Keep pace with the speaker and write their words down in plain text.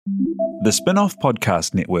The Spin-Off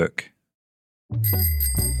Podcast Network.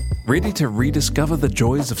 Ready to rediscover the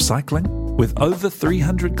joys of cycling? With over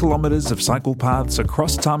 300 kilometres of cycle paths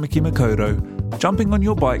across Tāmaki Makaurau, jumping on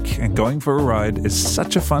your bike and going for a ride is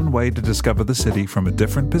such a fun way to discover the city from a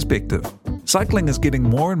different perspective. Cycling is getting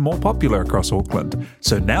more and more popular across Auckland,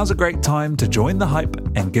 so now's a great time to join the hype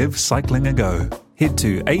and give cycling a go. Head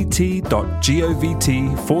to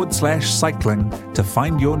at.govt/cycling to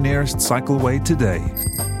find your nearest cycleway today.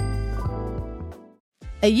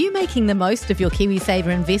 Are you making the most of your KiwiSaver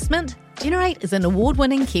investment? Generate is an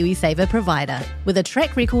award-winning KiwiSaver provider with a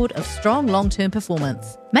track record of strong long-term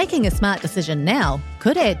performance. Making a smart decision now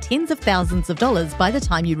could add tens of thousands of dollars by the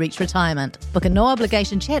time you reach retirement. Book a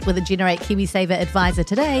no-obligation chat with a Generate KiwiSaver advisor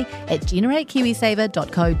today at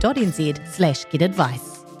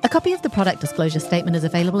generatekiwisaver.co.nz/get-advice. A copy of the product disclosure statement is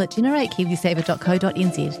available at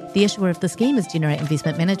generatekiwisaver.co.nz. The issuer of the scheme is Generate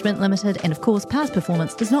Investment Management Limited, and of course, past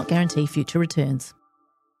performance does not guarantee future returns.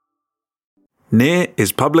 NAIR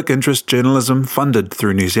is public interest journalism funded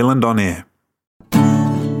through New Zealand On Air.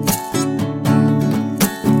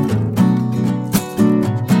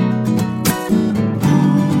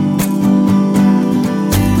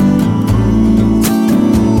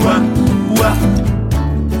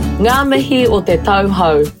 Ngā mihi o te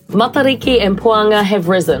tauhou. Matariki and puanga have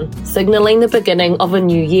risen, signalling the beginning of a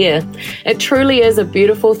new year. It truly is a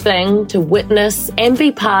beautiful thing to witness and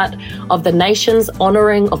be part of the nation's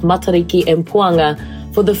honouring of Matariki and puanga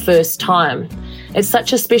for the first time. It's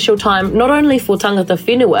such a special time not only for tangata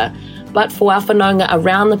whenua, but for our whanaunga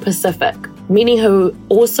around the Pacific, many who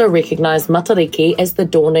also recognise Matariki as the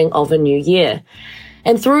dawning of a new year.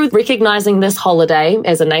 And through recognising this holiday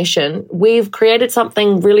as a nation, we've created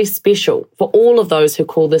something really special for all of those who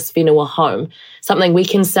call this whenua home, something we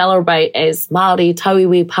can celebrate as Māori,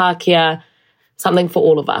 Tauiwi, Pākehā, something for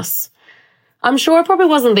all of us. I'm sure I probably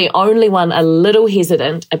wasn't the only one a little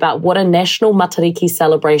hesitant about what a national Matariki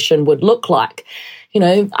celebration would look like. You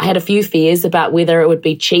know, I had a few fears about whether it would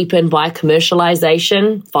be cheapened by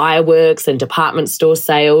commercialisation, fireworks and department store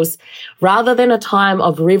sales, rather than a time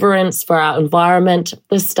of reverence for our environment,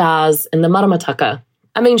 the stars and the maramataka.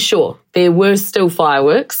 I mean, sure, there were still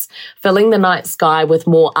fireworks, filling the night sky with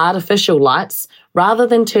more artificial lights, rather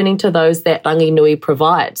than turning to those that Ranginui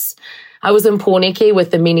provides. I was in Pōneke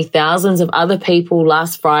with the many thousands of other people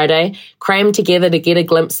last Friday, crammed together to get a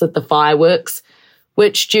glimpse of the fireworks,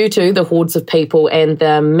 which, due to the hordes of people and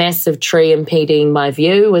the massive tree impeding my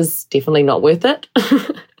view, was definitely not worth it.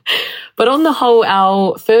 But on the whole,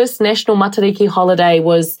 our first national Matariki holiday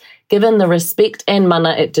was given the respect and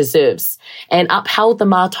mana it deserves and upheld the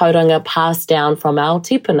mātauranga passed down from our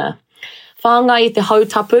tipuna. Whāngai i te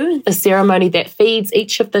hautapu, the ceremony that feeds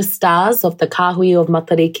each of the stars of the Kāhui of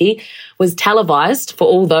Matariki, was televised for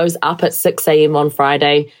all those up at 6 a.m. on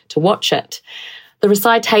Friday to watch it. The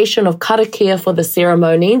recitation of karakia for the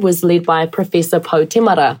ceremony was led by Professor Po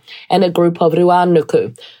Temara and a group of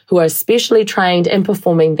ruanuku, who are specially trained in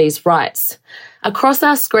performing these rites. Across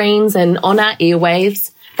our screens and on our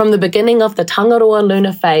airwaves, from the beginning of the Tangaroa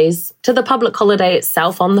lunar phase to the public holiday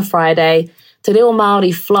itself on the Friday, Te Reo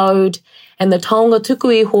Māori flowed, and the taonga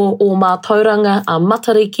tukuiho o mātauranga a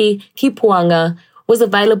Matariki ki puanga was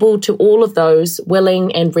available to all of those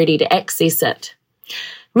willing and ready to access it.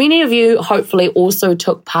 Many of you hopefully also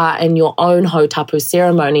took part in your own hautapu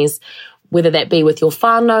ceremonies, whether that be with your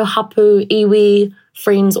whānau, hapu, iwi,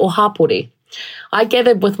 friends or hapori. I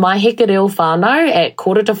gathered with my heke reo whānau at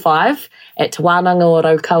 4:45 at Te Wānanga o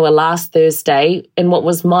Raukaua last Thursday in what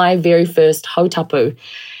was my very first hautapu.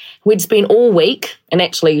 We'd spent all week, and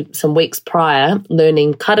actually some weeks prior,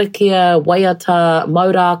 learning karakia, waiata,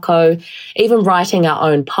 maurako, even writing our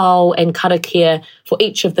own pau and karakia for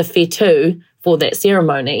each of the whetū for that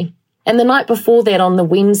ceremony. And the night before that, on the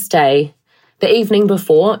Wednesday, the evening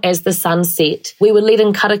before, as the sun set, we were led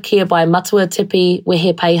in karakia by Matua Tipi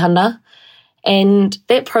Wehe Peihana, and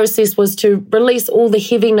that process was to release all the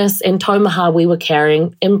heaviness and taumaha we were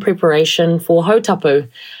carrying in preparation for hautapu.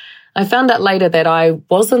 I found out later that I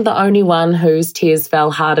wasn't the only one whose tears fell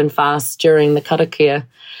hard and fast during the karakia.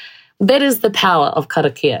 That is the power of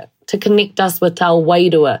karakia, to connect us with our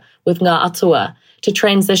wairua, with ngā atua, to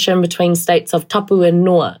transition between states of tapu and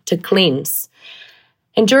noa, to cleanse.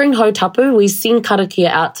 And during hautapu, we send karakia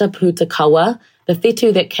out to Pūtakawa, the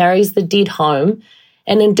whetū that carries the dead home,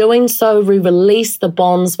 and in doing so, we release the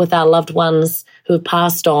bonds with our loved ones who have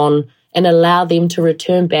passed on and allow them to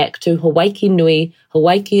return back to Hawaii Nui,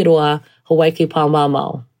 Hawaii Roa, Hawaii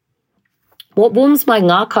Paumamau. What warms my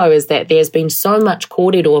ngākau is that there's been so much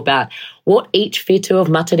kōrero about what each whetū of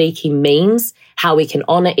Matariki means, how we can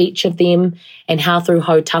honour each of them, and how through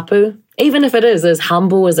hautapu, even if it is as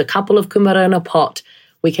humble as a couple of kumara in a pot,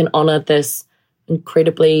 we can honour this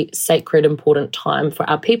incredibly sacred, important time for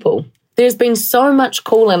our people. There's been so much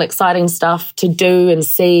cool and exciting stuff to do and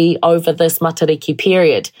see over this Matariki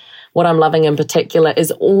period. What I'm loving in particular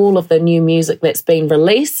is all of the new music that's been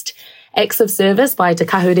released. Acts of Service by Te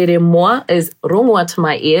Kahurere Moa is rongoa to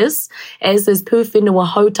my ears, as is Pūwhenua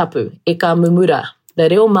Hautapu, E Ka Mumura, the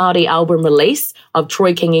Reo Māori album release of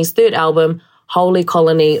Troy Kingi's third album, Holy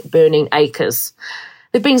Colony Burning Acres.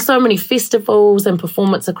 There have been so many festivals and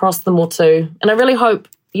performances across the motu, and I really hope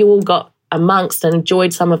you all got amongst and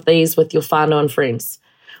enjoyed some of these with your whānau and friends.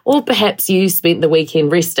 Or perhaps you spent the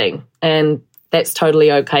weekend resting, and that's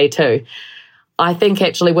totally okay too. I think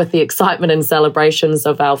actually with the excitement and celebrations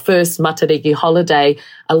of our first Matariki holiday,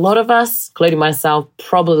 a lot of us, including myself,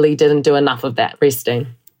 probably didn't do enough of that resting.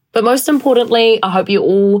 But most importantly, I hope you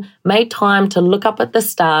all made time to look up at the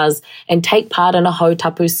stars and take part in a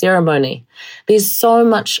hautapu ceremony. There's so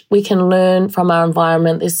much we can learn from our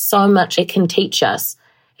environment. There's so much it can teach us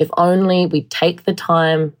if only we take the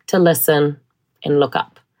time to listen and look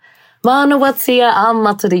up. Mana watia a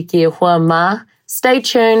Matariki e hoa mā. Stay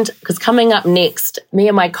tuned, because coming up next, me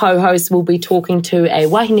and my co-host will be talking to a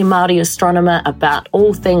wahine Māori astronomer about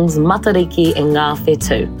all things Matariki e ngā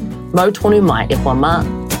whetū. Mau tonu mai e hoa mā.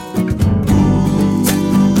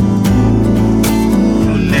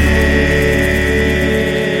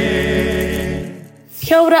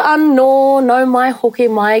 Kia ora anō, nau mai hoki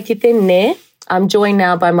mai ki te ne. I'm joined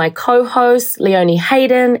now by my co-hosts, Leonie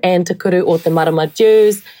Hayden and Te Kuru o Te Marama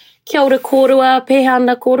Dews. Kia ora kōrua,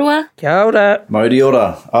 pēhana kōrua. Kia ora. Mauri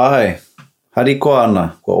ora, ahai. Hari koa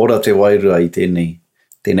ana, ko ora te wairua I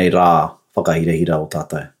tēnei rā whakahirehira o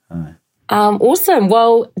tātou. Awesome.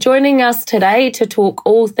 Well, joining us today to talk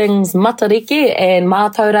all things Matariki and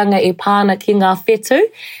mātauranga I pāna ki ngā whetū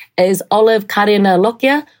is Olive Karena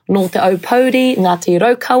Lokia, no te Aupōuri, Ngāti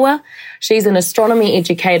Raukawa. She's an astronomy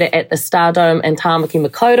educator at the Stardome in Tāmaki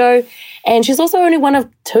Makaurau, and she's also only one of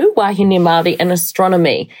two wahine Māori in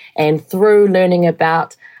astronomy. And through learning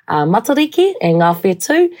about Matariki and ngā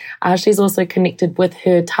whetū, she's also connected with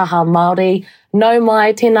her taha Māori. Nau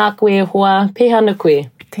mai, tēnā koe e hoa, pēhana koe.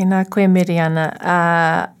 Tēnā koe Miriana.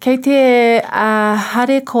 Kei te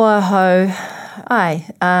hare koa hou.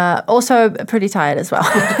 Also pretty tired as well.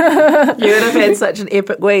 You would have had such an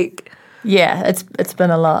epic week. Yeah, it's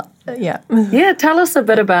been a lot. Yeah. Yeah, tell us a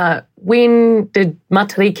bit about when did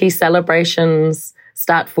Matariki celebrations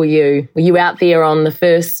start for you? Were you out there on the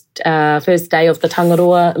first day of the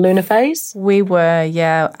Tangaroa lunar phase? We were,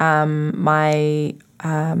 yeah. My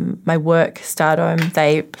work, Stardome,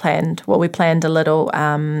 we planned a little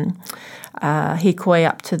hikoi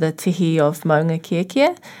up to the tihi of Maunga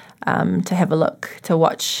Kiakia to have a look, to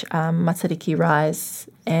watch Matariki rise.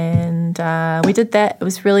 And we did that. It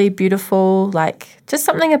was really beautiful, like just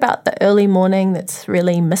something about the early morning that's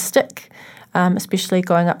really mystic, especially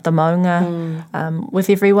going up the Maunga with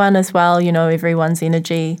everyone as well, you know, everyone's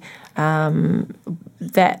energy.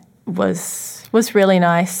 That was really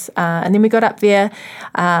nice. And then we got up there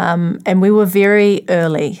and we were very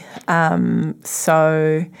early.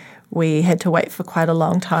 So we had to wait for quite a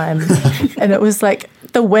long time. And it was like,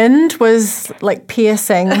 the wind was like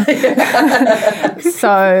piercing.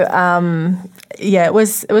 So, yeah, it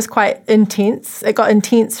was quite intense. It got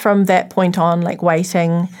intense from that point on, like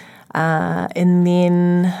waiting. And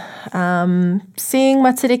then seeing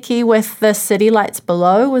Matariki with the city lights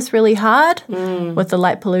below was really hard with the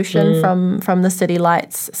light pollution from the city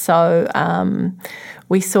lights. So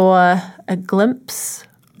we saw a glimpse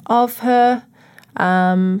of her,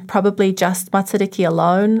 probably just Matariki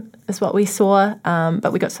alone is what we saw,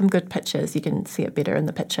 but we got some good pictures. You can see it better in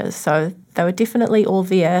the pictures. So they were definitely all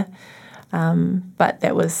there. But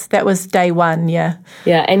that was day one, yeah.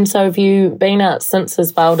 Yeah, and so have you been out since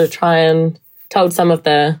as well to try and told some of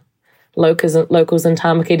the locals in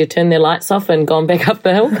Tāmaki to turn their lights off and gone back up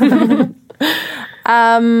the hill?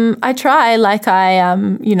 I try, like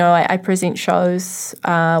I present shows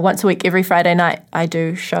once a week. Every Friday night I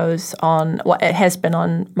do shows on what it has been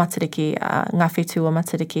on Matariki, Ngā Whetū o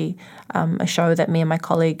Matariki, a show that me and my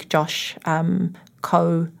colleague Josh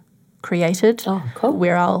co-created. Oh, cool.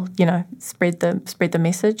 Where I'll, spread the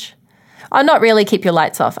message. Oh, not really keep your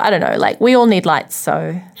lights off. I don't know, like we all need lights,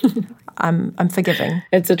 so I'm forgiving.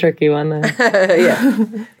 It's a tricky one though. Yeah.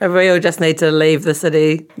 We all just need to leave the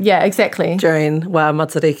city. Yeah, exactly. During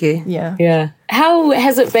Matariki. Yeah. Yeah. How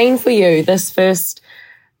has it been for you, this first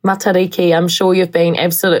Matariki? I'm sure you've been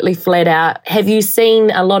absolutely flat out. Have you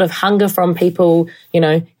seen a lot of hunger from people,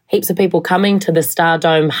 heaps of people coming to the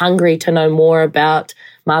Stardome hungry to know more about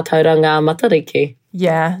Mātauranga Matariki?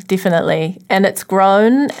 Yeah, definitely. And it's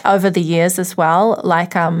grown over the years as well.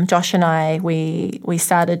 Like Josh and I, we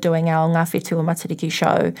started doing our Ngā Whetua Matariki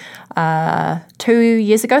show 2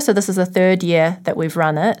 years ago. So this is the 3rd year that we've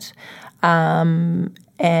run it. And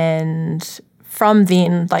from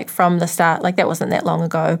then, like from the start, like that wasn't that long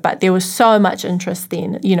ago, but there was so much interest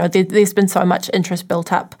then. You know, there's been so much interest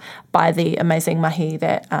built up by the amazing mahi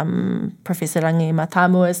that Professor Rangi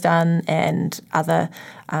Matamu has done and other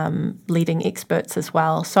leading experts as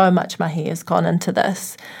well. So much mahi has gone into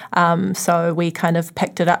this. So we kind of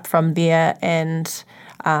picked it up from there, and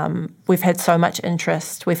we've had so much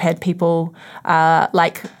interest. We've had people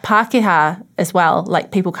like Pākehā as well,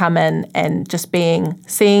 like people come in and just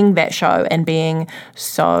seeing that show and being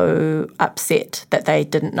so upset that they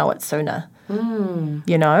didn't know it sooner,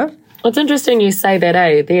 you know? Well, it's interesting you say that,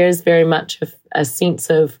 There is very much a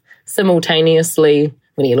sense of simultaneously,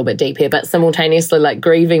 we're getting a little bit deep here, but simultaneously like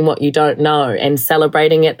grieving what you don't know and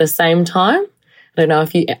celebrating at the same time. I don't know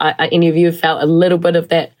if any of you have felt a little bit of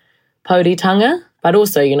that poritanga. But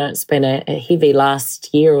also, you know, it's been a heavy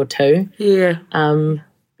last year or two. Yeah.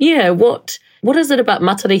 What is it about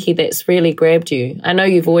Matariki that's really grabbed you? I know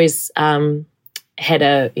you've always had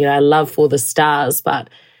a love for the stars,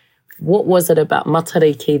 but what was it about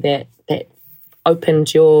Matariki that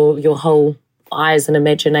opened your whole eyes and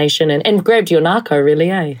imagination and grabbed your nāko,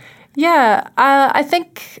 really, eh? Yeah, I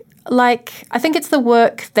think it's the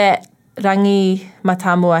work that Rangi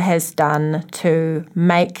Matamua has done to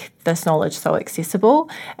make this knowledge so accessible,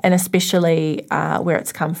 and especially where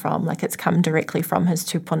it's come from. Like, it's come directly from his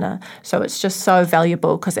tupuna. So it's just so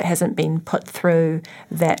valuable because it hasn't been put through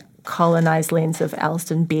that colonised lens of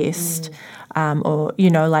Alston Best or,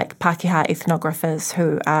 you know, like Pākehā ethnographers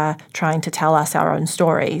who are trying to tell us our own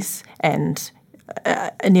stories and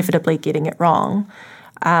inevitably getting it wrong.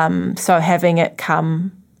 So having it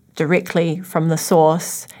come directly from the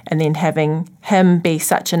source and then having him be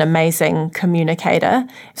such an amazing communicator.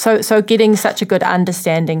 So getting such a good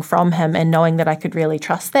understanding from him and knowing that I could really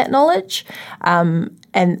trust that knowledge and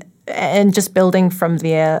just building from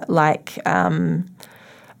there, like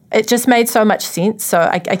it just made so much sense. So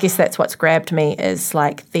I guess that's what's grabbed me is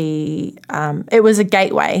like it was a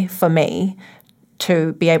gateway for me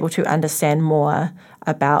to be able to understand more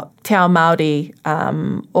about Te Ao Māori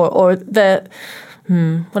or the...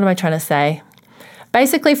 what am I trying to say?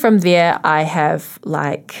 Basically, from there, I have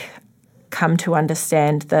like come to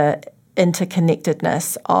understand the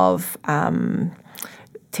interconnectedness of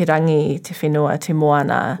te rangi, te whenua, te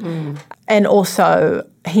moana, and also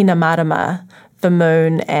Hina Marama, the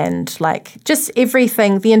moon, and like just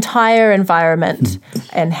everything, the entire environment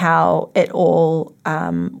and how it all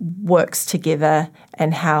works together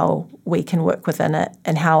and how we can work within it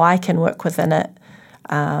and how I can work within it.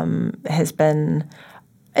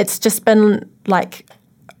 It's just been like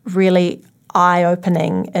really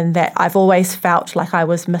eye-opening in that I've always felt like I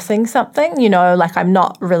was missing something, you know, like I'm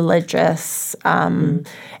not religious, and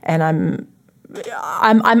I'm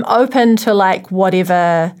open to like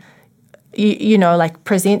whatever, you know, like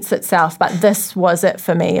presents itself, but this was it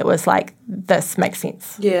for me. It was like, this makes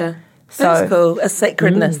sense. Yeah. So, that's cool. A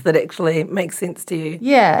sacredness that actually makes sense to you.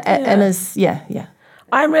 Yeah. And is, yeah.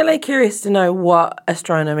 I'm really curious to know what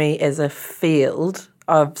astronomy as a field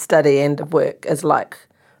of study and of work is like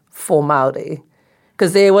for Māori.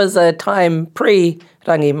 Because there was a time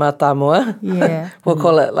pre-Rangi Matamua. Yeah. We'll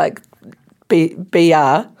call it like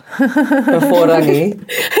BR, before Rangi.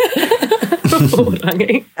 Before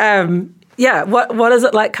Rangi. Yeah, what is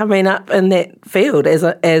it like coming up in that field as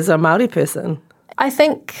a Māori person? I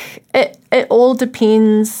think it all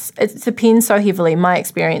depends. It depends so heavily. My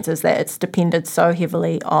experience is that it's depended so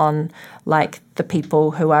heavily on like the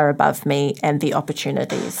people who are above me and the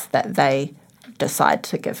opportunities that they decide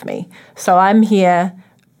to give me. So I'm here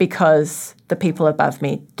because the people above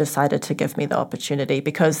me decided to give me the opportunity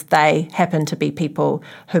because they happen to be people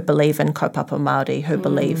who believe in kaupapa Māori, who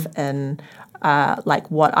believe in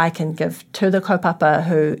like what I can give to the kaupapa,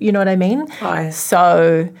 who, you know what I mean? Aye.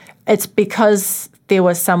 So it's because there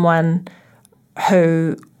was someone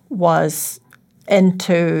who was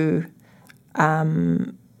into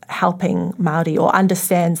helping Māori or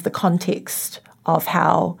understands the context of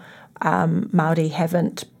how Māori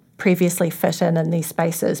haven't previously fit in these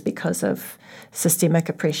spaces because of systemic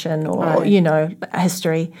oppression or, you know,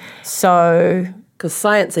 history. So... Because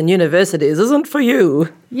science in universities isn't for you.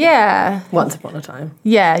 Yeah. Once upon a time.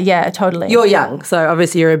 Yeah, totally. You're young, so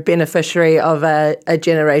obviously you're a beneficiary of a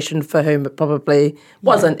generation for whom it probably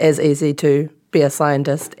wasn't as easy to be a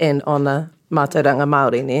scientist and on a mātauranga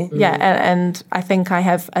Māori, ne? Yeah, and I think I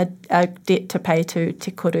have a debt to pay to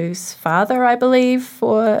Te Kuru's father, I believe,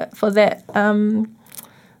 for that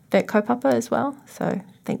that kaupapa as well. So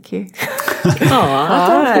thank you.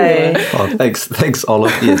 Hi. Oh, thanks,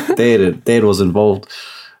 Olive. Yeah, Dad was involved.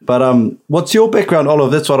 But what's your background,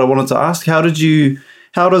 Olive? That's what I wanted to ask. How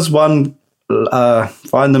does one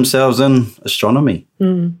find themselves in astronomy?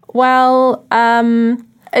 Well,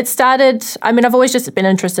 it started, I've always just been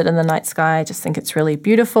interested in the night sky. I just think it's really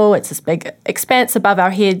beautiful. It's this big expanse above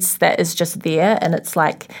our heads that is just there, and it's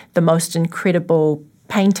like the most incredible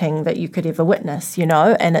painting that you could ever witness,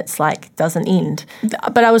 and it's like doesn't end.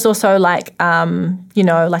 But I was also like,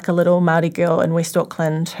 like a little Māori girl in West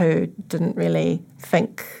Auckland who didn't really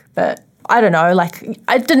think that, I don't know, like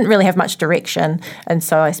I didn't really have much direction, and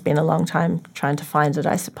so I spent a long time trying to find it,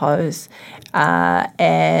 I suppose.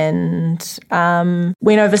 And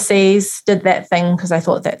went overseas, did that thing because I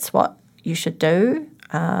thought that's what you should do.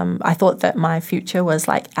 I thought that my future was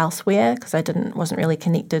like elsewhere because I wasn't really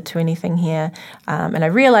connected to anything here. And I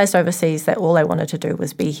realised overseas that all I wanted to do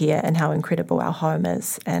was be here and how incredible our home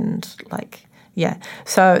is. And like, yeah,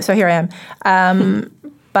 so here I am.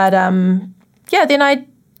 Then I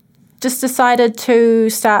just decided to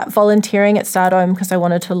start volunteering at Stardome because I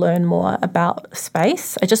wanted to learn more about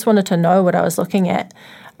space. I just wanted to know what I was looking at,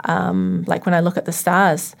 like when I look at the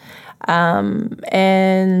stars.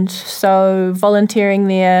 And so volunteering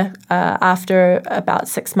there after about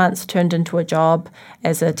 6 months turned into a job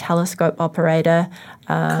as a telescope operator.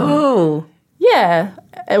 Cool. Yeah,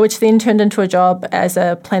 which then turned into a job as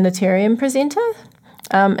a planetarium presenter.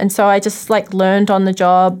 And so I just like learned on the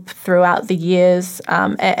job throughout the years.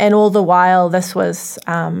 And all the while this was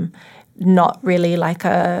not really like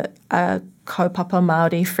a kaupapa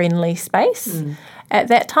Māori friendly space at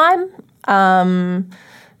that time.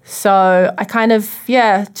 So I kind of,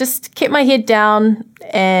 just kept my head down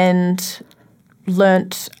and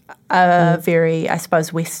learnt a very, I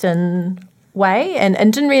suppose, Western way, and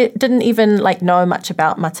didn't even like know much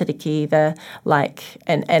about matariki,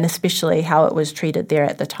 and especially how it was treated there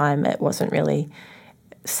at the time. It wasn't really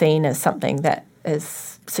seen as something that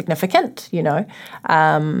is significant,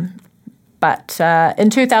 But in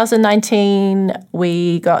 2019,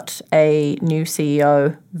 we got a new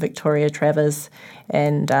CEO, Victoria Travers,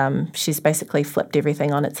 and she's basically flipped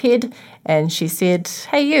everything on its head. And she said,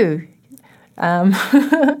 "Hey, you, come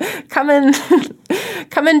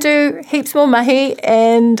and do heaps more mahi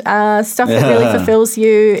and stuff that really fulfills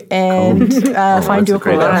you, and find your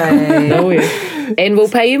calling." And we'll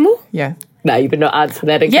pay you more? Yeah. No, you better not answer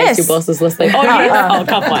that in case your boss is listening. Oh, yes.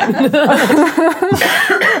 Come on.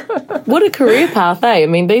 What a career path, eh? I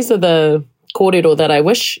mean, these are the kōrero that I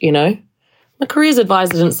wish, My careers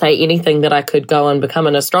advisor didn't say anything that I could go and become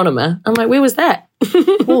an astronomer. I'm like, where was that?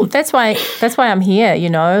 Well, that's why I'm here,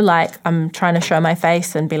 Like, I'm trying to show my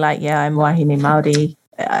face and be like, yeah, I'm wahine Māori,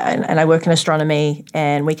 and I work in astronomy,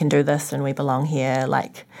 and we can do this, and we belong here.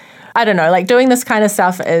 Like, I don't know, like doing this kind of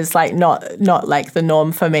stuff is like not like the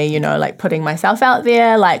norm for me, like putting myself out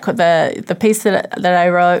there, like the piece that I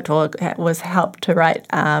wrote or was helped to write,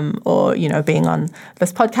 or, being on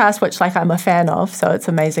this podcast, which like I'm a fan of, so it's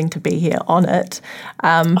amazing to be here on it.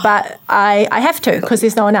 But I have to because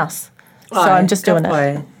there's no one else. So I'm just doing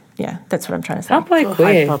it. Yeah, that's what I'm trying to say.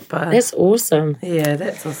 That's awesome. Yeah,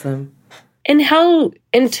 that's awesome. And how,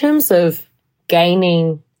 in terms of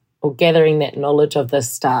gaining or gathering that knowledge of the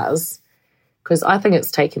stars, because I think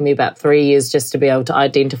it's taken me about 3 years just to be able to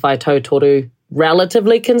identify Tautoru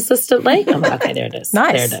relatively consistently. I'm like, okay, there it is.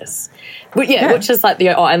 Nice. There it is. But which is like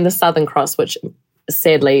and the Southern Cross, which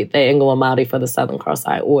sadly, the Ingoa Māori for the Southern Cross,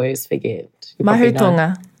 I always forget.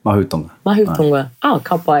 Mahutonga. Mahutonga. Oh,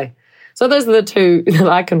 kapai. So those are the two that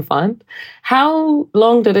I can find. How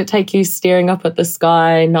long did it take you staring up at the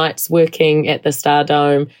sky, nights working at the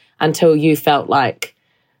Stardome, until you felt like,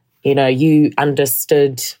 you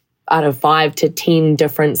understood out of 5 to 10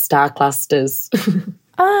 different star clusters?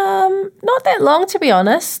 Not that long, to be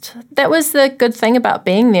honest. That was the good thing about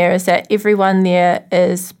being there, is that everyone there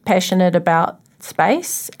is passionate about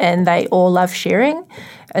space and they all love sharing.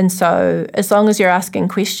 And so as long as you're asking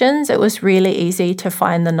questions, it was really easy to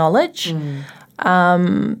find the knowledge.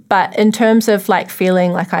 But in terms of like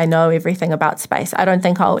feeling like I know everything about space, I don't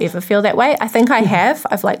think I'll ever feel that way. I think I have.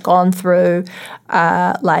 I've like gone through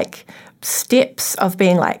like steps of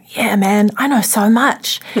being like, yeah, man, I know so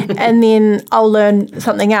much. And then I'll learn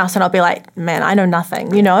something else and I'll be like, man, I know nothing,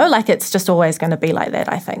 like it's just always going to be like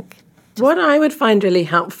that, I think. What I would find really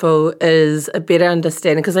helpful is a better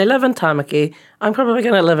understanding, because I live in Tāmaki. I'm probably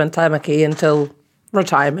going to live in Tāmaki until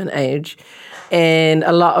retirement age. And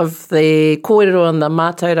a lot of the kōrero and the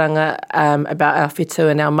mātauranga about our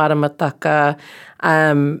whetū and our maramataka,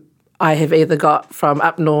 I have either got from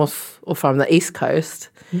up north or from the east coast.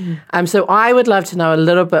 So I would love to know a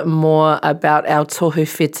little bit more about our tohu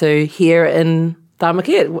whetū here in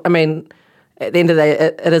Tāmaki. I mean, at the end of the day,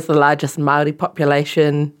 it is the largest Māori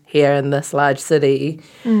population here in this large city.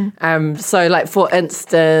 So, like, for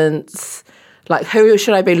instance, like, who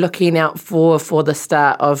should I be looking out for the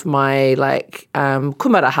start of my, like,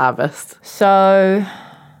 kumara harvest? So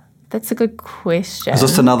that's a good question. Is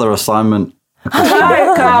this another assignment?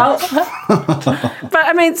 No, Carl. But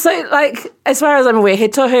I mean, so like, as far as I'm aware, he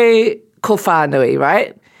tohu ko whānui,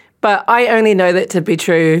 right? But I only know that to be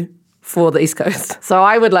true for the East Coast. So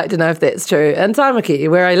I would like to know if that's true. In Tāmaki,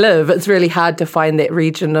 where I live, it's really hard to find that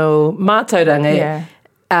regional mātauranga. Yeah.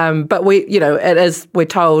 But we're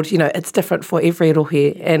told, it's different for every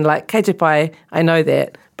rohe. And like, kei te pai, I know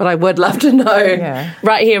that. But I would love to know.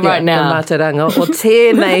 Right here, right now. The mātauranga, or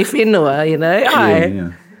tēnei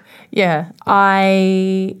whenua, Yeah,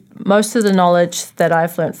 most of the knowledge that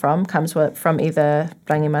I've learnt comes from either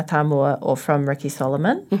Rangi Matamua or from Ricky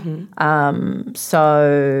Solomon.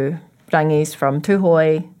 So Rangi's from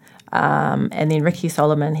Tūhoi, and then Ricky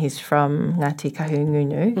Solomon, he's from Ngāti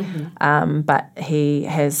Kahungunu, but he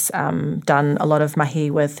has done a lot of mahi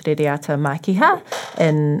with Rereata Mākiha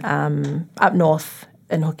in up north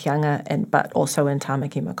in Hokianga, but also in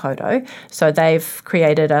Tāmaki Makaurau. So they've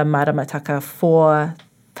created a maramataka for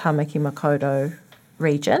Tāmaki Makaurau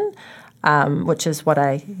region, which is what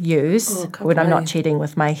I use when I'm not cheating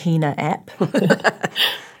with my Hina app.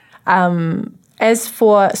 As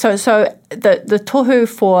for the tohu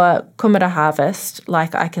for kumara harvest,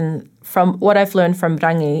 like from what I've learned from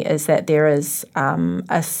Rangi is that there is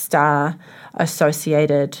a star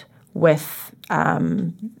associated with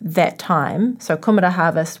that time. So kumara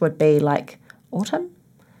harvest would be like autumn.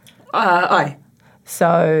 Aye.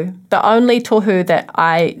 So the only tohu that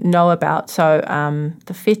I know about,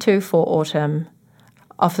 the whetū for autumn,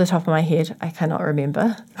 off the top of my head, I cannot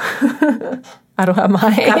remember. Aroha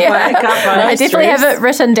mai. I definitely have it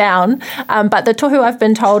written down. But the tohu I've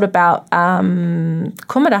been told about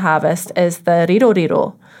kumara harvest is the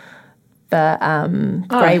riroriro, the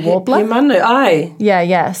grey warbler. He manu, aye.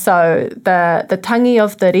 Yeah. So the tangi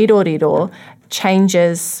of the riroriro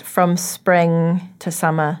changes from spring to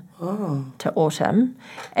summer to autumn.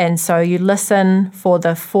 And so you listen for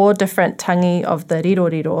the 4 different tangi of the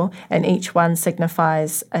riroriro, and each one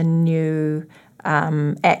signifies a new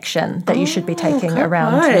action that you should be taking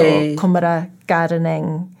around your kumara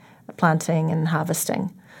gardening, planting and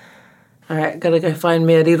harvesting. All right, gotta go find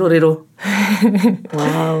me a riroriro.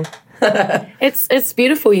 Wow. It's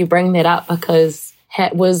beautiful you bring that up, because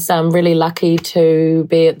was really lucky to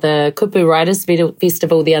be at the Kupu Writers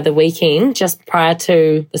Festival the other weekend, just prior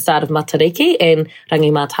to the start of Matariki, and Rangi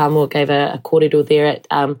Matamua gave a kōrero there at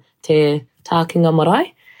Te Tākinga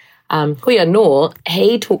Marae. Kuia Nō,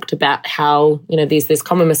 he talked about how, there's this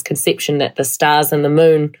common misconception that the stars and the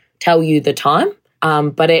moon tell you the time,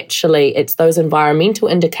 but actually it's those environmental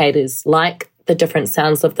indicators like the different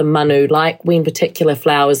sounds of the manu, like when particular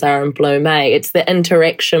flowers are in bloom. It's the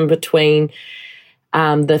interaction between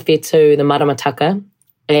the whetū, the maramataka,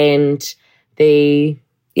 and the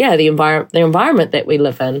environment that we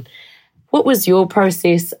live in. What was your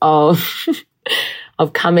process of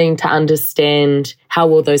coming to understand how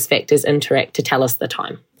all those factors interact to tell us the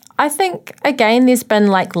time? I think, again, there's been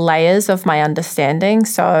like layers of my understanding.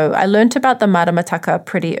 So I learnt about the maramataka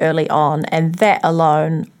pretty early on, and that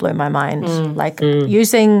alone blew my mind.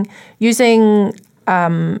 Using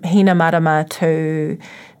Hina Marama to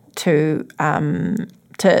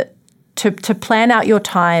plan out your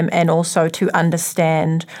time, and also to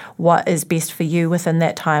understand what is best for you within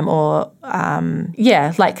that time, or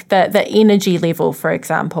like the energy level, for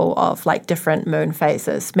example, of like different moon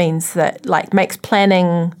phases means that like makes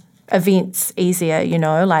planning events easier.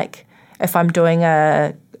 Like if I'm doing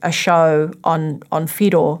a show on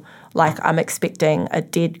Whiro, like I'm expecting a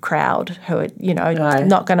dead crowd who are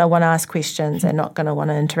not going to want to ask questions and not going to want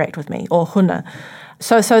to interact with me, or huna.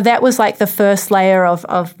 So that was like the first layer of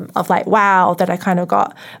like, wow, that I kind of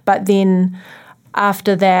got. But then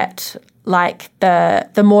after that, like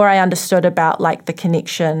the more I understood about like the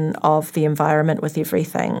connection of the environment with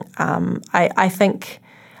everything, I think,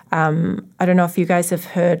 I don't know if you guys have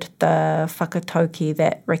heard the whakatauki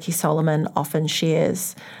that Ricky Solomon often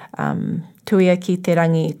shares. Tuia ki te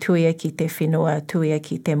rangi, tuia ki te whenua, tuia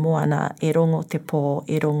ki te moana, e rongo te pō,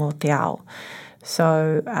 e rongo te ao.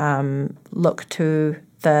 So look to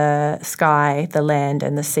the sky, the land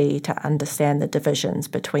and the sea to understand the divisions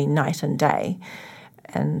between night and day.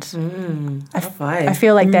 And I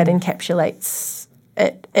feel like that encapsulates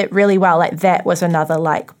it really well. Like that was another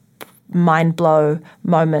like mind blow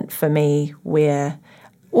moment for me where,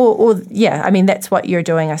 I mean, that's what you're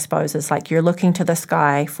doing, I suppose, is like you're looking to the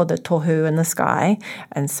sky for the tohu in the sky.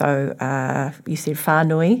 And so you said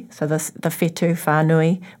whānui, so the whetū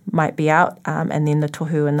whānui might be out, and then the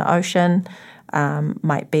tohu in the ocean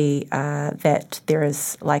might be that there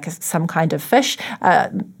is like some kind of fish.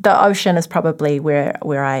 The ocean is probably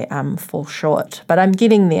where I fall short, but I'm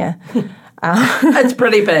getting there. It's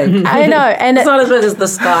pretty big. I know. And it's not as big as the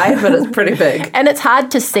sky, but it's pretty big. And it's hard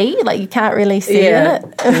to see. Like, you can't really see in it.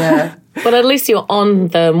 Yeah. But at least you're on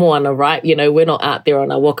the moana, right? You know, we're not out there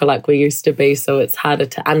on our waka like we used to be, so it's harder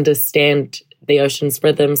to understand the ocean's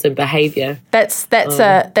rhythms and behaviour. That's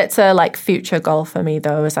a like future goal for me,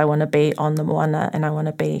 though, is I want to be on the moana and I want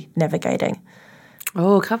to be navigating.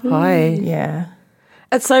 Oh, ka pai. Yeah.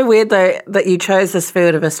 It's so weird, though, that you chose this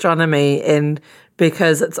field of astronomy, and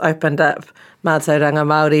because it's opened up mātauranga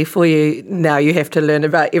Māori for you, now you have to learn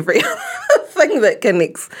about every thing that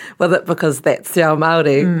connects with it because that's te ao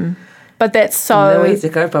Māori. But that's so... No easy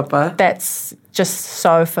go, papa. That's just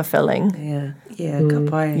so fulfilling. Yeah, ka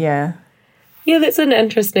pai. Yeah. Yeah, that's an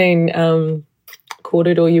interesting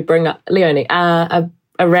kōrero you bring up, Leonie,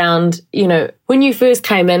 around, you know, when you first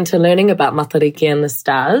came into learning about Matariki and the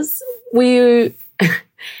stars, were you...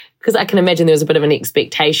 Because I can imagine there was a bit of an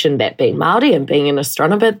expectation that being Māori and being an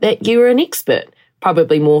astronomer that you were an expert,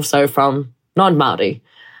 probably more so from non-Māori.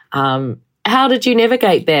 How did you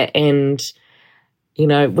navigate that? And, you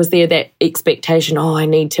know, was there that expectation, I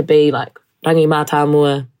need to be like rangi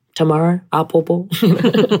mātāmua tomorrow, āpopo?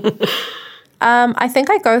 I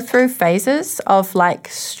think I go through phases of like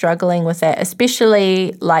struggling with that,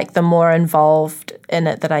 especially like the more involved in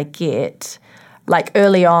it that I get. Like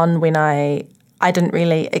early on when I didn't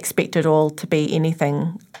really expect it all to be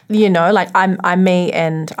anything, you know, like I'm me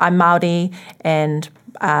and I'm Māori, and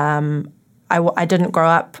I didn't grow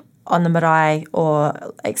up on the marae or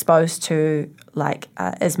exposed to like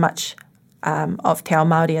as much of te ao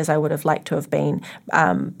Māori as I would have liked to have been,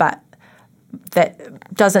 but that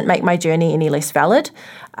doesn't make my journey any less valid.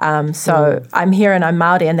 So I'm here and I'm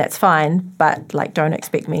Māori and that's fine, but like don't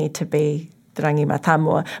expect me to be te rangi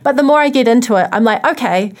mātāmua. But the more I get into it, I'm like,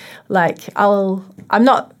 okay, like I'll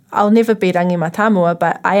never be rangi mātāmua,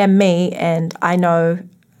 but I am me and I know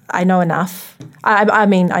enough. I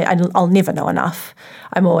mean, I'll never know enough.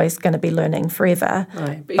 I'm always going to be learning forever.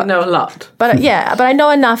 Right, but you know a lot. But but I know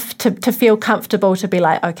enough to feel comfortable to be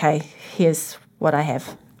like, okay, here's what I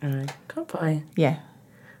have. All right, ka pai. Yeah.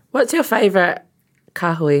 What's your favourite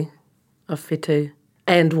kahui of whetū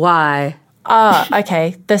and why?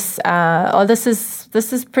 Okay. This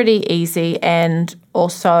is pretty easy, and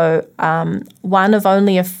also one of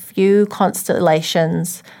only a few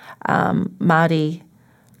constellations Māori,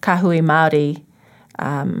 kahui Māori,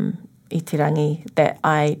 itirangi that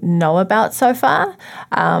I know about so far,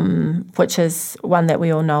 which is one that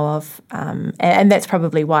we all know of, and that's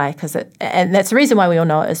probably why, and that's the reason why we all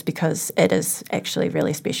know it is because it is actually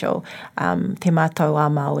really special. Te Mātou a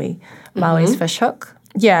Maui, Maui's fish hook.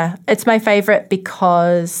 Yeah, it's my favourite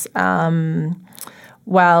because,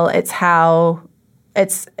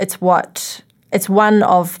 it's one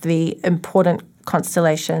of the important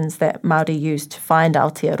constellations that Māori use to find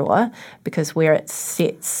Aotearoa, because where it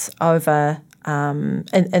sets over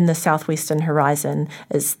in the southwestern horizon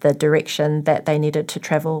is the direction that they needed to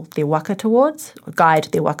travel their waka towards, or guide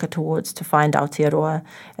their waka towards to find Aotearoa.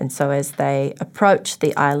 And so as they approached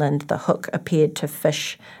the island, the hook appeared to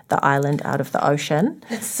fish the island out of the ocean.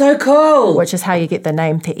 That's so cool. Which is how you get the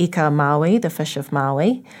name Te Ika Maui, the fish of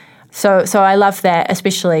Maui. So I love that,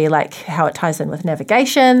 especially like how it ties in with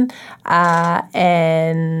navigation.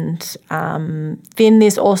 And then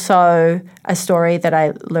there's also a story that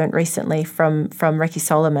I learned recently from Ricky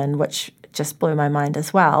Solomon, which just blew my mind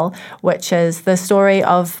as well, which is the story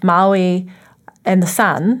of Maui and the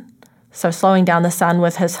sun. So slowing down the sun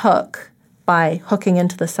with his hook by hooking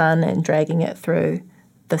into the sun and dragging it through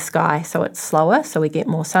the sky so it's slower, so we get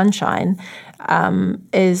more sunshine,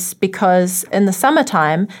 is because in the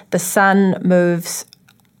summertime the sun moves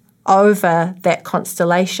over that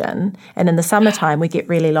constellation, and in the summertime we get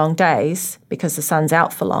really long days because the sun's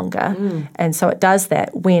out for longer, and so it does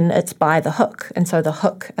that when it's by the hook, and so the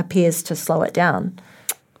hook appears to slow it down.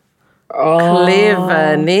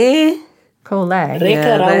 Clever, ne? Cool, eh?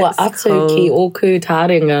 Reka rawa that's atu ki oku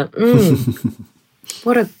tārenga.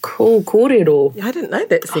 What a cool kōrero. I didn't know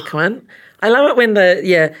that second one. I love it when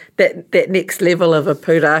that next level of a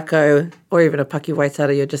pūrākau or even a Paki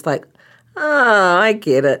Waitara, you're just like, I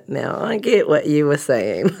get it now. I get what you were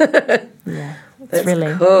saying. Yeah. It's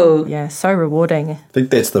really cool. Yeah, so rewarding. I think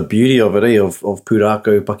that's the beauty of it, of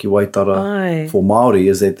Pūrākau Pakiwaitara Aye. for Māori,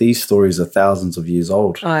 is that these stories are thousands of years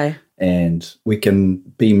old. Aye. And we can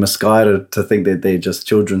be misguided to think that they're just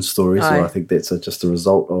children's stories. Aye. So I think that's just a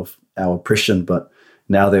result of our oppression. But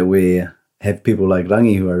now that we have people like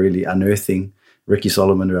Rangi who are really unearthing, Ricky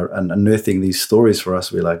Solomon, who are unearthing these stories for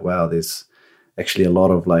us, we're like, wow, there's actually a lot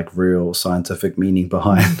of like real scientific meaning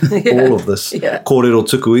behind all of this. Yeah. Kōrero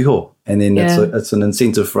tuku iho. And then Yeah. it's an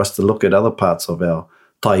incentive for us to look at other parts of our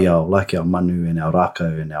taiao, like our manu and our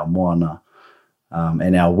rākau and our moana,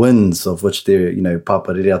 and our winds, of which there,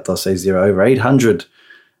 Papa Ririata says there are over 800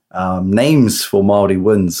 names for Māori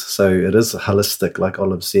winds. So it is holistic, like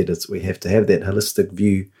Olive said. We have to have that holistic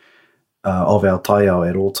view of our taiao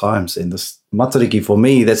at all times. And this matariki, for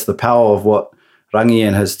me, that's the power of what Rangi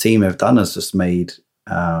and his team have done, is just made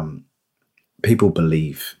people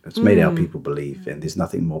believe. It's made our people believe, and there's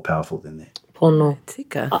nothing more powerful than that. Pono.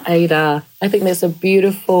 Tika. Aira. I think that's a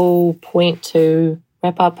beautiful point to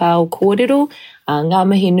wrap up our kōrero. Ngā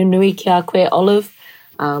mihi nunui ki a koe, Olive,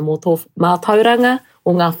 mō tō mātauranga,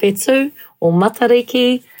 o ngā whetū, o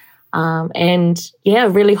matariki, and yeah,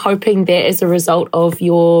 really hoping that as a result of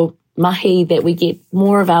your mahi that we get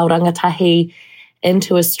more of our rangatahi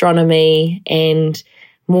into astronomy and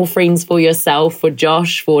more friends for yourself, for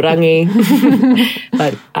Josh, for Rangi.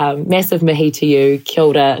 But massive mihi to you. Kia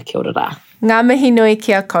ora, kia ora rā. Ngā mihi nui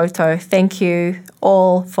ki a koutou. Thank you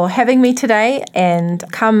all for having me today, and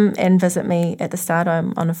come and visit me at the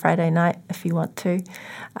Stardome on a Friday night if you want to.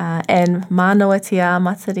 And mānoa te a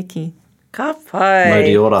matariki. Ka pai.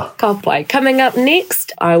 Mauri ora. Ka pai. Coming up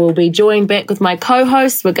next, I will be joined back with my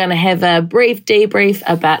co-hosts. We're going to have a brief debrief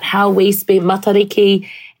about how we spent matariki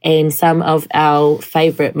and some of our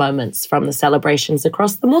favourite moments from the celebrations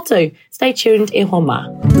across the motu. Stay tuned, e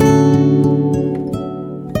homa.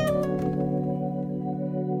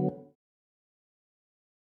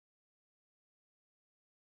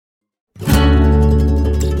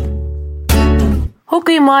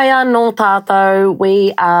 Hoki Maya no tātou,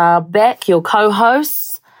 we are back, your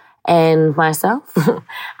co-hosts and myself,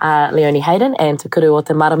 Leonie Hayden and Te Kuru o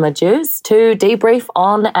Te Marama Jews, to debrief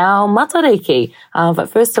on our matariki. But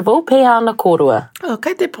first of all, pēhā na kōrua. Oh,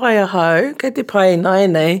 kei te pai ahau, kei te pai nai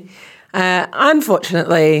nei.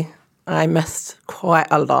 Unfortunately, I missed quite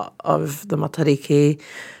a lot of the matariki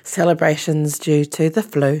celebrations due to the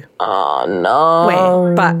flu. Oh,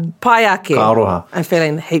 no. But pai ake. Ka aroha. I'm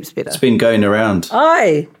feeling heaps better. It's been going around.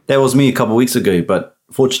 Ai. That was me a couple of weeks ago, but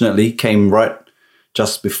fortunately came right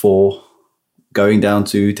just before going down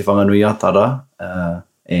to Te Whanganui Atara,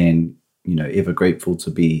 and, ever grateful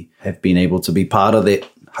to have been able to be part of that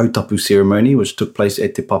hautapu ceremony, which took place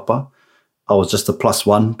at Te Papa. I was just a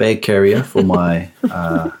 +1 bag carrier for my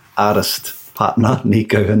artist partner,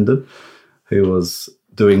 Nico Hinden, who was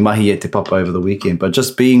doing mahi at Te Papa over the weekend. But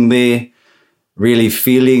just being there, really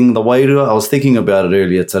feeling the wairua, I was thinking about it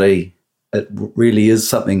earlier today. It really is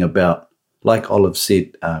something about, like Olive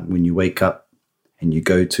said, when you wake up and you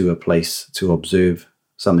go to a place to observe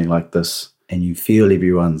something like this and you feel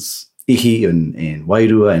everyone's ihi and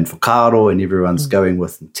wairua and whakaro, and everyone's going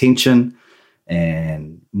with intention,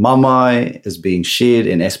 and mamai is being shared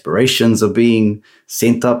and aspirations are being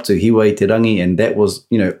sent up to Hiwai Te Rangi, and that was,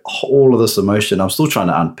 all of this emotion. I'm still trying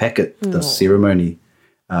to unpack it. The ceremony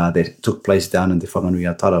that took place down in Te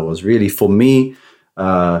Whanganui Atara was really, for me,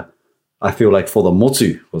 I feel like for the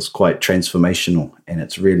motu was quite transformational, and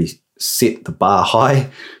it's really set the bar high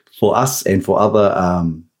for us and for other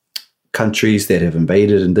countries that have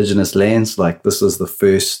invaded Indigenous lands. Like, this is the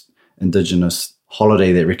first Indigenous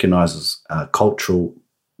holiday that recognises cultural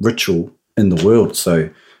ritual in the world. So,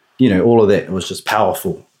 all of that was just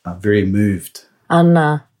powerful. I'm very moved.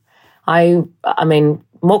 Anna, I mean,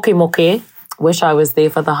 moke, wish I was there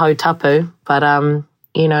for the hautapu, but,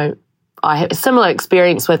 I had a similar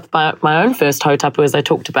experience with my own first hautapu, as I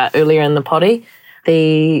talked about earlier in the potty.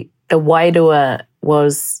 The wairua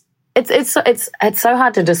was, it's so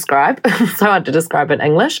hard to describe. It's so hard to describe in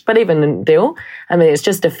English, but even in Reo, it's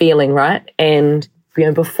just a feeling, right? And,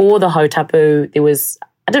 before the hautapu,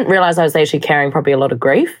 I didn't realise I was actually carrying probably a lot of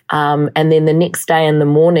grief. And then the next day in the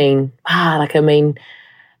morning,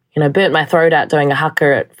 burnt my throat out doing a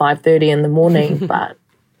haka at 5:30 in the morning, but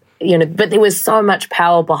there was so much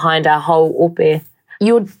power behind our whole ope.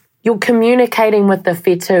 You're communicating with the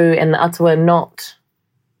whetū and the atua, not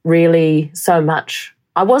really so much.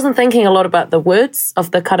 I wasn't thinking a lot about the words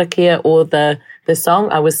of the karakia or the song.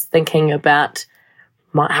 I was thinking about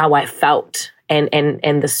how I felt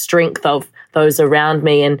and the strength of those around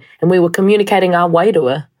me, and we were communicating our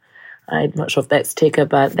wairua. I'm not sure if that's teka,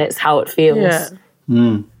 but that's how it feels.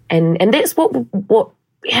 Yeah. And that's what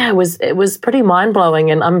it was pretty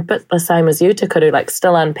mind-blowing, and I'm a bit the same as you, Te Kuru, like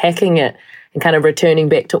still unpacking it and kind of returning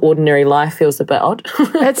back to ordinary life feels a bit odd.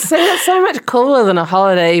 It's so much cooler than a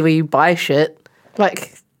holiday where you buy shit.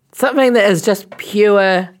 Like something that is just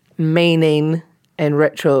pure meaning and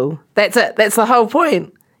ritual. That's it. That's the whole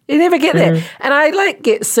point. You never get there. And I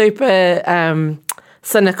get super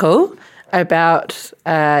cynical about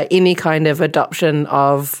any kind of adoption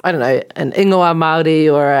of, I don't know, an ingoa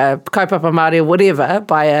Māori or a kaupapa Māori or whatever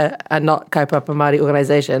by a not kaupapa Māori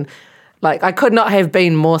organisation. Like, I could not have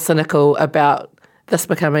been more cynical about this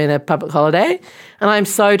becoming a public holiday. And I'm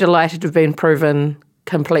so delighted to have been proven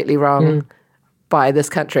completely wrong by this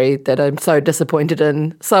country that I'm so disappointed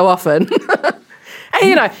in so often.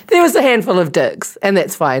 And, there was a handful of digs, and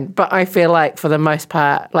that's fine. But I feel like, for the most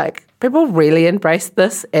part, people really embraced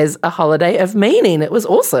this as a holiday of meaning. It was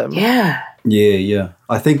awesome. Yeah. Yeah.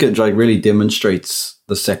 I think it really demonstrates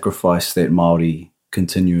the sacrifice that Māori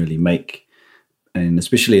continually make. And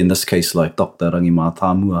especially in this case, like Dr. Rangimā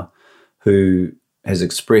Tāmua, who has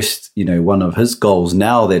expressed, one of his goals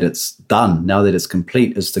now that it's done, now that it's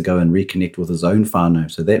complete, is to go and reconnect with his own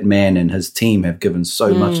whānau. So that man and his team have given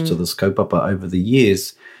so much to this kaupapa over the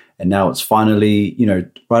years. And now it's finally,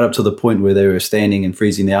 right up to the point where they were standing and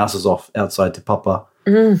freezing their asses off outside Te Papa,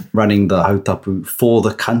 running the hautapu for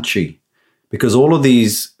the country. Because all of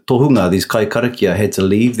these tohunga, these kai karakia, had to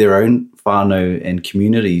leave their own whānau and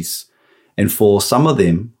communities. And for some of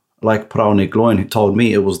them, like Praone Gloin, who told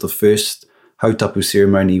me it was the first hautapu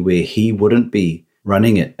ceremony where he wouldn't be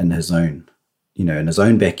running it in his own, in his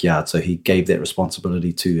own backyard. So he gave that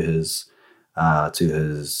responsibility to his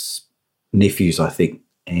nephews, I think.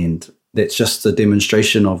 And that's just a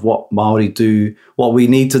demonstration of what Māori do, what we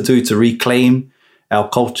need to do to reclaim our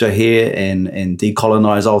culture here and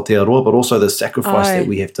decolonise Aotearoa, but also the sacrifice that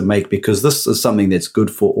we have to make, because this is something that's good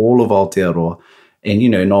for all of Aotearoa. And,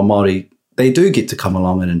 no Māori, they do get to come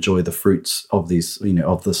along and enjoy the fruits of these,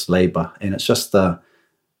 of this labour. And it's just a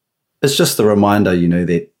reminder,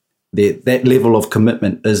 that level of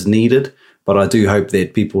commitment is needed. But I do hope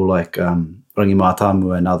that people like Rangimā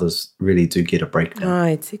Tāmua and others really do get a breakdown.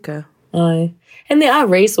 Ai, tika. Ai. And there are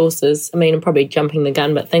resources. I mean, I'm probably jumping the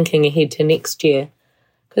gun, but thinking ahead to next year,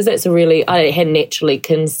 because that's I hadn't actually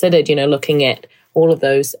considered, looking at all of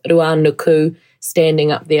those rua nuku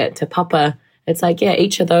standing up there at Te Papa. It's like,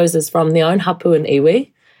 each of those is from their own hapu and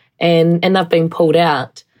iwi, and they've been pulled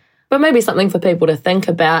out. But maybe something for people to think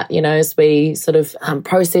about, as we sort of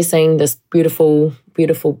processing this beautiful,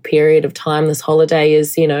 beautiful period of time, this holiday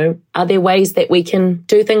is, are there ways that we can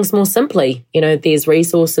do things more simply? There's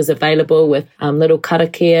resources available with little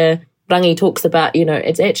karakia. Rangi talks about,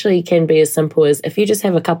 it actually can be as simple as if you just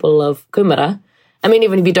have a couple of kumara. I mean,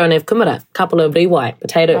 even if you don't have kumara, a couple of riwai,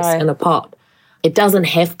 potatoes in a pot. It doesn't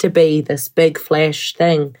have to be this big flash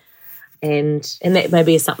thing. And that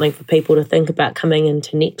maybe is something for people to think about coming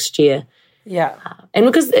into next year. Yeah. And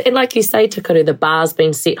because, like you say, Te Kuru, the bar's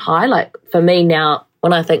been set high. Like for me now,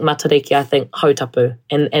 when I think matariki, I think hautapu.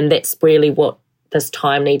 And that's really what this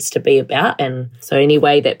time needs to be about. And so any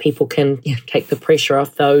way that people can take the pressure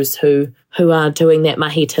off those who are doing that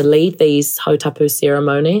mahi to lead these hautapu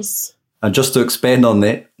ceremonies. And just to expand on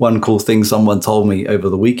that, one cool thing someone told me over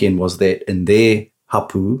the weekend was that in their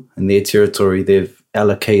hapu, in their territory, they've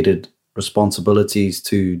allocated responsibilities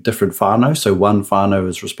to different whānau. So one whānau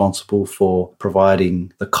is responsible for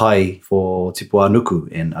providing the kai for Te Puanuku,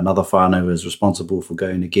 and another whānau is responsible for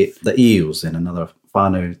going to get the eels, and another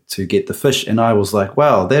whānau to get the fish. And I was like,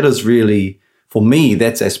 wow, that is really, for me,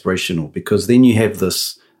 that's aspirational, because then you have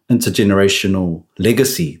this intergenerational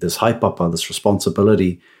legacy, this haipapa, this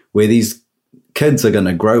responsibility, where these kids are going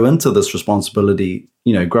to grow into this responsibility,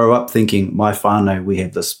 grow up thinking, my whānau, we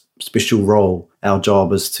have this special role. Our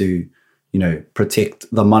job is to, protect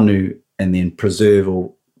the manu and then preserve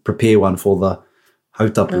or prepare one for the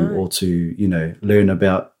hautapu, or to, learn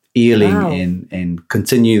about eeling and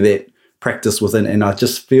continue that practice within. And I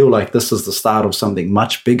just feel like this is the start of something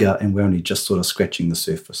much bigger, and we're only just sort of scratching the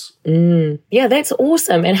surface. Yeah, that's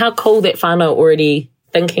awesome. And how cool that whānau already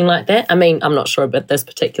thinking like that. I mean, I'm not sure about this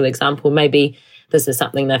particular example. Maybe this is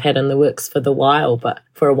something they've had in the works for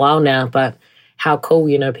a while now, but how cool,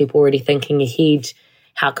 people already thinking ahead.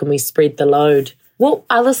 How can we spread the load? What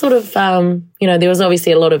other sort of, there was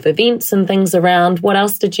obviously a lot of events and things around. What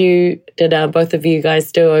else did both of you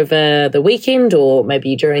guys do over the weekend, or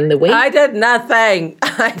maybe during the week? I did nothing.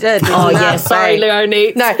 Yeah, sorry,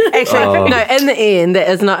 Leonie. No, actually, no, in the end, that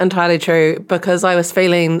is not entirely true, because I was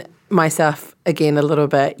feeling myself again a little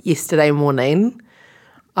bit yesterday morning.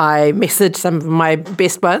 I messaged some of my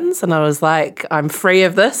best ones and I was like, I'm free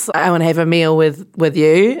of this. I want to have a meal with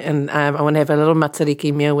you and I want to have a little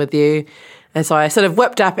matariki meal with you. And so I sort of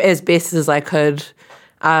whipped up as best as I could,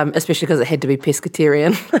 especially because it had to be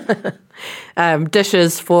pescatarian,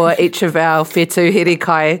 dishes for each of our whetū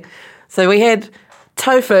herikai. So we had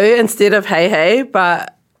tofu instead of hei,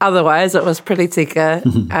 but otherwise it was pretty tika.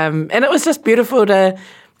 And it was just beautiful to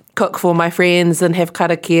cook for my friends and have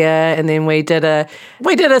karakia. And then we did a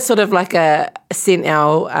sort of like sent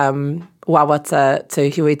our wawata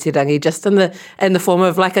to Huiterangi just in the form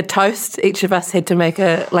of like a toast. Each of us had to make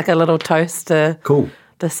a little toast to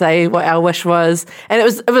say what our wish was. And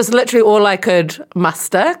it was literally all I could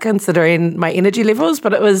muster considering my energy levels,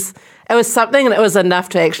 but it was something, and it was enough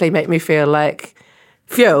to actually make me feel like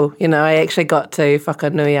phew, I actually got to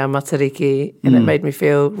whakanui our matariki, and it made me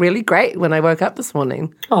feel really great when I woke up this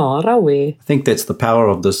morning. Oh, rawe. I think that's the power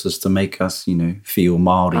of this, is to make us, feel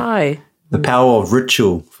Māori. Aye. The power of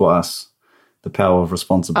ritual for us. The power of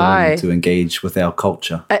responsibility to engage with our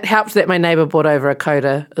culture. It helped that my neighbour brought over a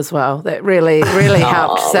coda as well. That really, really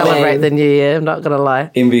helped celebrate the new year, I'm not going to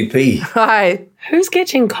lie. MVP. Hi. Who's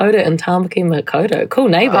catching coda in Tāmaki Makaurau? Cool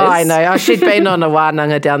neighbours. Oh, I know. She'd been on a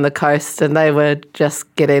wānanga down the coast and they were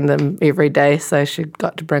just getting them every day, so she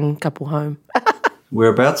got to bring a couple home.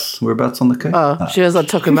 Whereabouts on the coast? Oh, she was on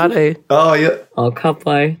Tokumaru. Oh, yeah. Oh,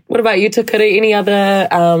 kapai. What about you, Takuru? Any other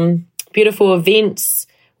beautiful events?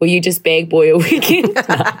 Were you just bag boy all weekend?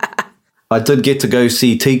 I did get to go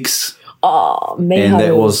see Teeks. Oh, man. And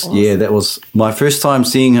that was my first time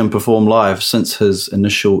seeing him perform live since his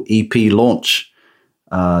initial EP launch,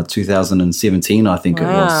 2017, I think it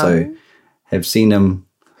was. So have seen him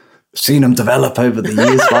develop over the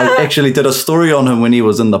years. I actually did a story on him when he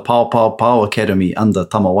was in the Pau Academy under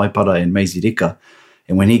Tama Waipara and Maisie Rika.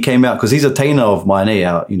 And when he came out, because he's a teina of mine,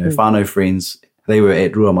 our whānau friends, they were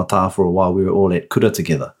at Ruamata for a while. We were all at Kura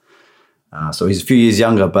together. So he's a few years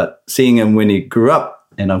younger, but seeing him when he grew up,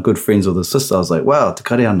 and I'm good friends with his sister, I was like, wow, Te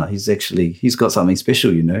Kareana, he's got something special,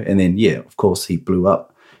 And then, of course, he blew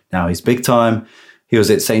up. Now he's big time. He was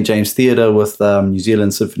at St. James Theatre with New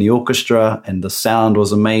Zealand Symphony Orchestra, and the sound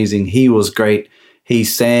was amazing. He was great. He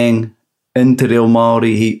sang in Te Reo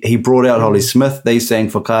Māori. He brought out Holly Smith. They sang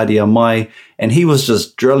Whakaaria Mai, and he was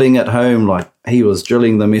just drilling it home, like he was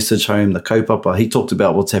drilling the message home, the kaupapa. He talked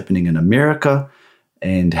about what's happening in America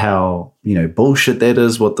and how, bullshit that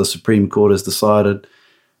is, what the Supreme Court has decided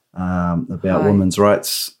about women's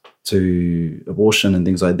rights to abortion and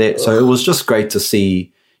things like that. So it was just great to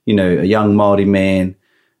see, a young Māori man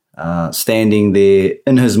standing there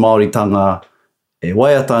in his Māoritanga, e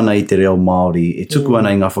waiatana I te reo Māori, e tuku ana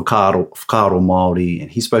I ngā whakaaro Māori,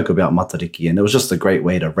 and he spoke about matariki, and it was just a great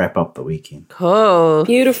way to wrap up the weekend. Cool.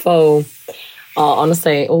 Beautiful. Oh,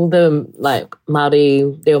 honestly, all the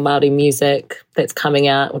Māori, reo Māori music that's coming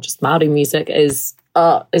out, or just Māori music is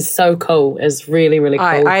so cool. It's really, really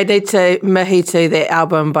cool. I need to mihi to that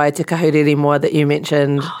album by Te Kahuriri Moa that you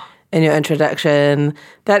mentioned in your introduction.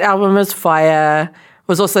 That album is fire. It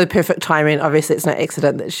was also perfect timing. Obviously, it's no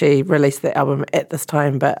accident that she released the album at this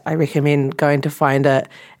time, but I recommend going to find it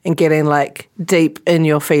and getting deep in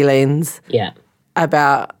your feelings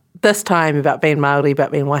about this time, about being Māori,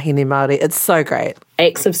 about being wahine Māori. It's so great.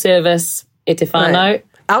 Acts of service, e te whānau. Right.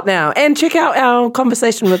 Out now. And check out our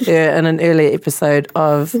conversation with her in an earlier episode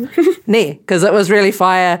of Ne, because it was really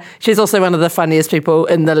fire. She's also one of the funniest people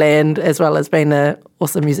in the land, as well as being an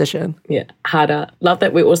awesome musician. Yeah, harder. Love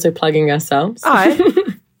that we're also plugging ourselves. Aye.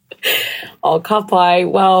 Oh, ka pai.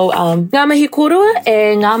 Well, ngā mihi korua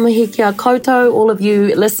e ngā mihi kia koutou, all of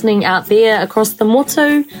you listening out there across the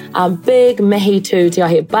motu. Big mihi to Te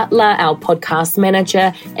Aihe Butler, our podcast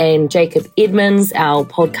manager, and Jacob Edmonds, our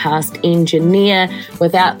podcast engineer.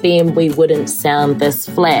 Without them, we wouldn't sound this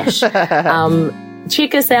flash.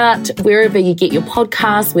 Check us out wherever you get your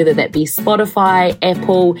podcasts, whether that be Spotify,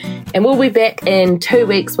 Apple, and we'll be back in 2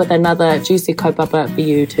 weeks with another juicy kaupapa for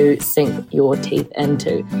you to sink your teeth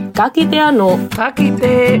into. Ka kite anō. Ka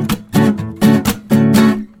kite.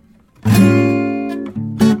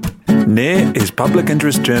 NAIR is public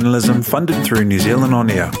interest journalism funded through New Zealand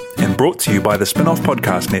On Air and brought to you by the Spin-Off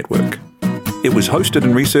Podcast Network. It was hosted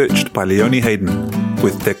and researched by Leonie Hayden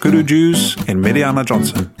with Te Kuru Jews and Mariana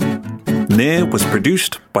Johnson. NAIR was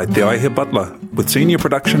produced by Te Aihe Butler, with senior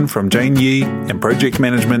production from Jane Yee and project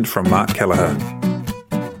management from Mark Kelleher.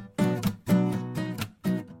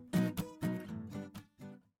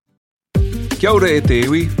 Kia ora e te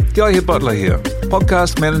iwi, Te Aihe Butler here,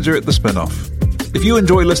 podcast manager at The Spin-Off. If you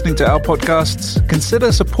enjoy listening to our podcasts,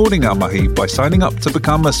 consider supporting our mahi by signing up to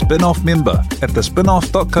become a Spin-Off member at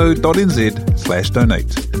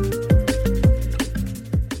thespinoff.co.nz/donate.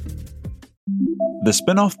 the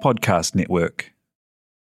Spin-Off Podcast Network.